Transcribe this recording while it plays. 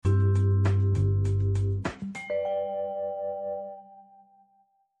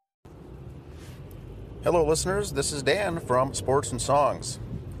Hello, listeners. This is Dan from Sports and Songs.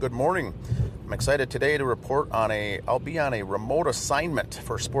 Good morning. I'm excited today to report I'll be on a remote assignment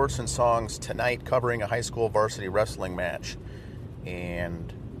for Sports and Songs tonight, covering a high school varsity wrestling match.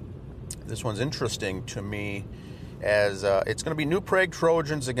 And this one's interesting to me as it's going to be New Prague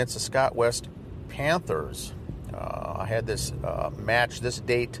Trojans against the Scott West Panthers. I had this match, this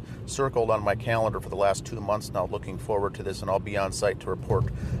date, circled on my calendar for the last 2 months now, looking forward to this, and I'll be on site to report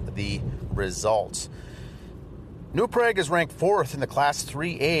the results. New Prague is ranked 4th in the Class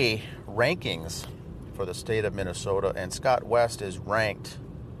 3A rankings for the state of Minnesota, and Scott West is ranked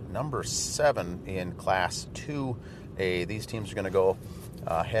number 7 in Class 2A. These teams are going to go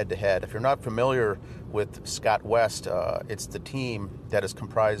head-to-head. If you're not familiar with Scott West, it's the team that is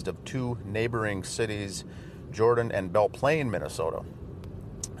comprised of 2 neighboring cities, Jordan and Belle Plaine, Minnesota,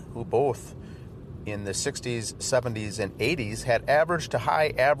 who both in the 60s, 70s, and 80s had average to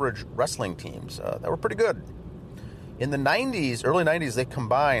high average wrestling teams that were pretty good. In the 90s, early 90s, they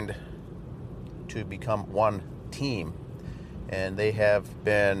combined to become one team, and they have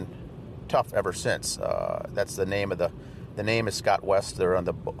been tough ever since. That's the name of the name is Scott West. They're on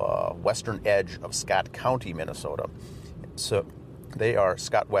the western edge of Scott County, Minnesota. So they are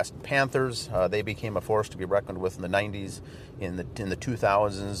Scott West Panthers. They became a force to be reckoned with in the 90s, in the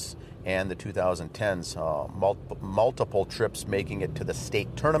 2000s, and the 2010s. Multiple trips making it to the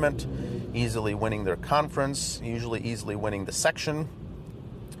state tournament, easily winning their conference, usually easily winning the section,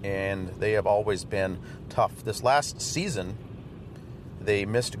 and they have always been tough. This last season, they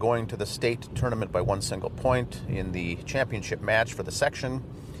missed going to the state tournament by one single point in the championship match for the section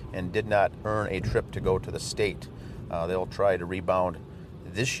and did not earn a trip to go to the state. They'll try to rebound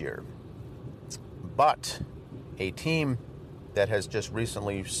this year. But a team that has just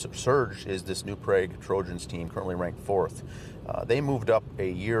recently surged is this New Prague Trojans team, currently ranked 4th. They moved up a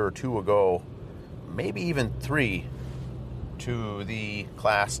year or two ago, maybe even 3, to the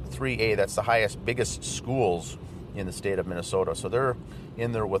Class 3A. That's the highest, biggest schools in the state of Minnesota. So they're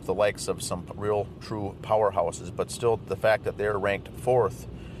in there with the likes of some real, true powerhouses. But still, the fact that they're ranked 4th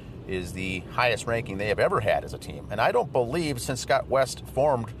is the highest ranking they have ever had as a team. And I don't believe, since Scott West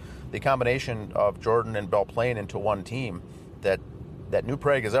formed the combination of Jordan and Belle Plaine into one team, that New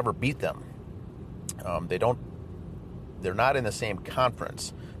Prague has ever beat them. They're not in the same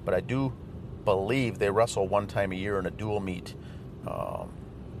conference, but I do believe they wrestle one time a year in a dual meet.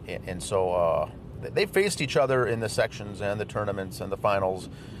 So they faced each other in the sections and the tournaments and the finals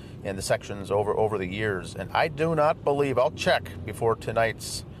and the sections over the years. And I do not believe, I'll check before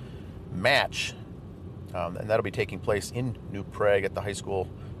tonight's match, and that'll be taking place in New Prague at the high school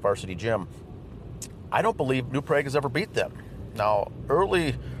varsity gym. I don't believe New Prague has ever beat them. Now,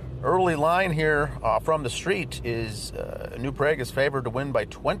 early line here from the street is New Prague is favored to win by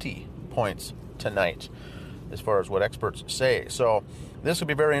 20 points tonight, as far as what experts say. So this will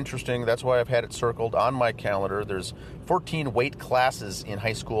be very interesting. That's why I've had it circled on my calendar. There's 14 weight classes in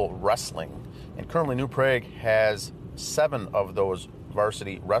high school wrestling, and currently New Prague has 7 of those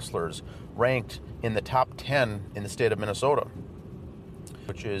varsity wrestlers ranked in the top 10 in the state of Minnesota,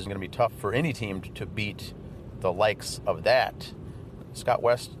 which is going to be tough for any team to beat the likes of that. Scott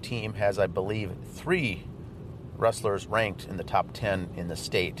West team has, I believe, 3 wrestlers ranked in the top 10 in the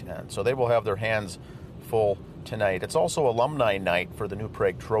state, and so they will have their hands full tonight. It's also alumni night for the New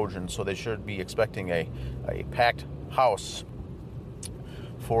Prague Trojans, so they should be expecting a packed house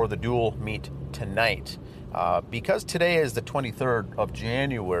for the dual meet tonight. Because today is the 23rd of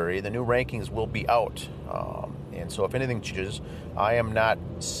January, the new rankings will be out. And so if anything changes, I am not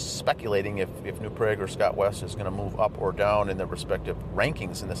speculating if New Prague or Scott West is going to move up or down in their respective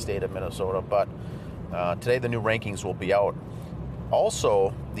rankings in the state of Minnesota. But today the new rankings will be out.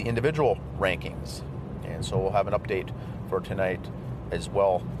 Also, the individual rankings. And so we'll have an update for tonight as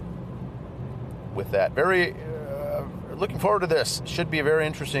well with that. Very looking forward to this. Should be a very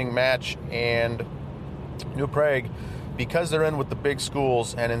interesting match. And New Prague, because they're in with the big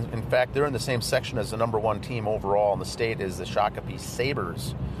schools, and in fact they're in the same section as the number 1 team overall in the state is the Shakopee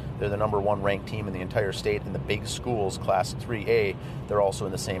Sabres. They're the number 1 ranked team in the entire state in the big schools, Class 3A. They're also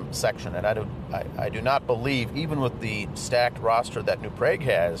in the same section, and I do not believe, even with the stacked roster that New Prague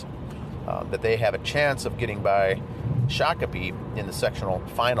has, that they have a chance of getting by Shakopee in the sectional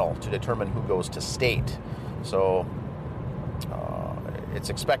final to determine who goes to state. So it's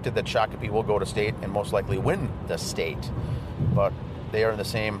expected that Shakopee will go to state and most likely win the state, but they are in the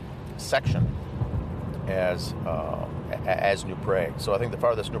same section as New Prague. So I think the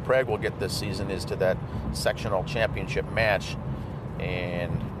farthest New Prague will get this season is to that sectional championship match,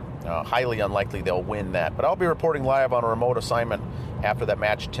 and highly unlikely they'll win that. But I'll be reporting live on a remote assignment after that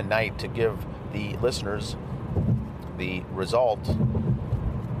match tonight to give the listeners the result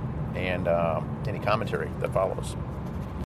and any commentary that follows.